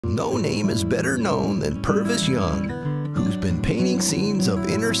no name is better known than Purvis Young, who's been painting scenes of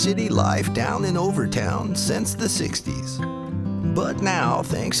inner city life down in Overtown since the 60s. But now,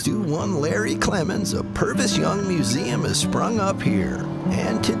 thanks to one Larry Clemens, a Purvis Young museum has sprung up here.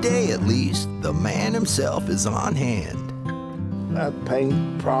 And today, at least, the man himself is on hand. I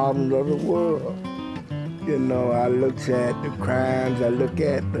paint problems of the world. You know, I look at the crimes, I look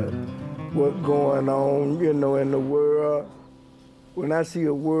at what's going on, you know, in the world. When I see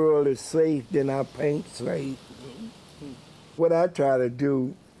a world is safe, then I paint safe. What I try to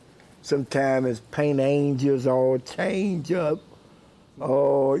do sometimes is paint angels or change up.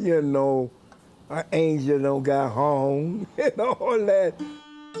 Or, you know, an angel don't got home and all that.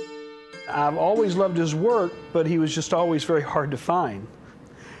 I've always loved his work, but he was just always very hard to find.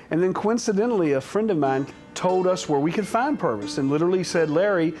 And then coincidentally, a friend of mine told us where we could find Purvis and literally said,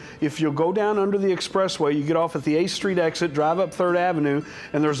 Larry, if you'll go down under the expressway, you get off at the 8th Street exit, drive up 3rd Avenue,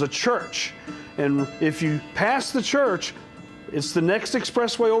 and there's a church. And if you pass the church, it's the next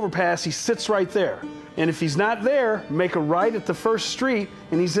expressway overpass, he sits right there. And if he's not there, make a right at the 1st Street,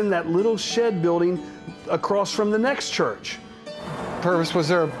 and he's in that little shed building across from the next church. Purvis, was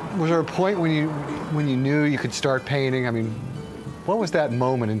there a point when you knew you could start painting? I mean, what was that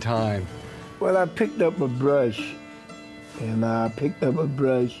moment in time? Well, I picked up a brush, and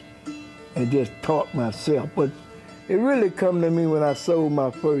just taught myself. But it really come to me when I sold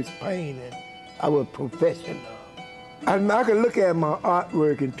my first painting. I was professional. I can look at my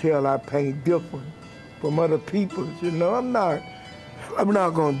artwork and tell I paint different from other people's. You know, I'm not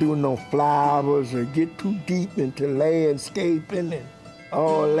gonna do no flowers or get too deep into landscaping and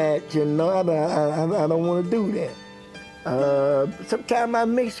all that. You know, I don't want to do that. Sometimes I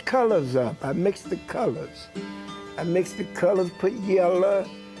mix colors up. I mix the colors, put yellow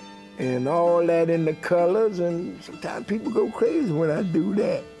and all that in the colors, and sometimes people go crazy when I do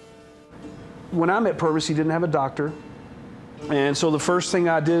that. When I met Purvis, he didn't have a doctor. And so the first thing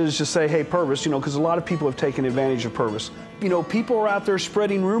I did is just say, hey, Purvis, you know, because a lot of people have taken advantage of Purvis. You know, people are out there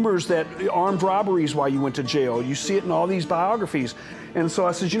spreading rumors that armed robberies while you went to jail. You see it in all these biographies. And so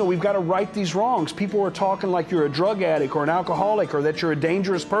I said, you know, we've got to right these wrongs. People are talking like you're a drug addict or an alcoholic or that you're a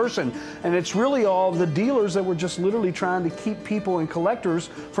dangerous person. And it's really all the dealers that were just literally trying to keep people and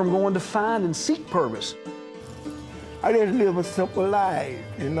collectors from going to find and seek Purvis. I just live a simple life,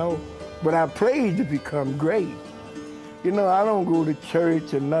 you know, but I prayed to become great. You know, I don't go to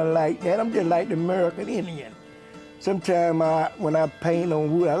church or nothing like that. I'm just like the American Indian. Sometimes when I paint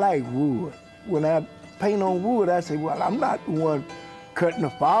on wood, I like wood. When I paint on wood, I say, well, I'm not the one cutting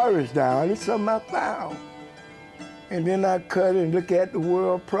the forest down. It's something I found. And then I cut and look at the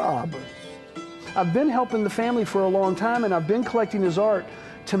world problems. I've been helping the family for a long time, and I've been collecting his art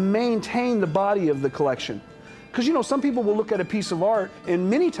to maintain the body of the collection. Because, you know, some people will look at a piece of art and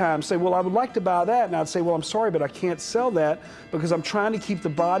many times say, well, I would like to buy that. And I'd say, well, I'm sorry, but I can't sell that because I'm trying to keep the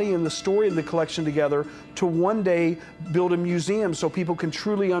body and the story of the collection together to one day build a museum so people can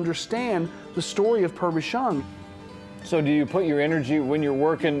truly understand the story of Purvis Young. So do you put your energy when you're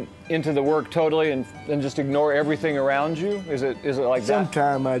working into the work totally and just ignore everything around you? Is it like that?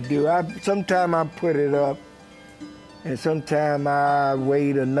 Sometimes I do. Sometimes I put it up, and sometimes I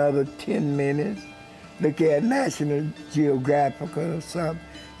wait another 10 minutes. Look at National Geographic or something,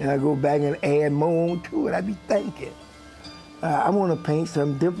 and I go back and add more to it. I be thinking, I want to paint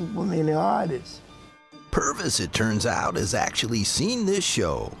something different from any artist. Purvis, it turns out, has actually seen this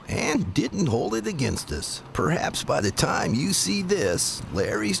show and didn't hold it against us. Perhaps by the time you see this,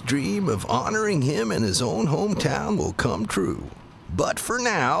 Larry's dream of honoring him in his own hometown will come true. But for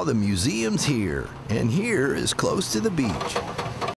now, the museum's here, and here is close to the beach.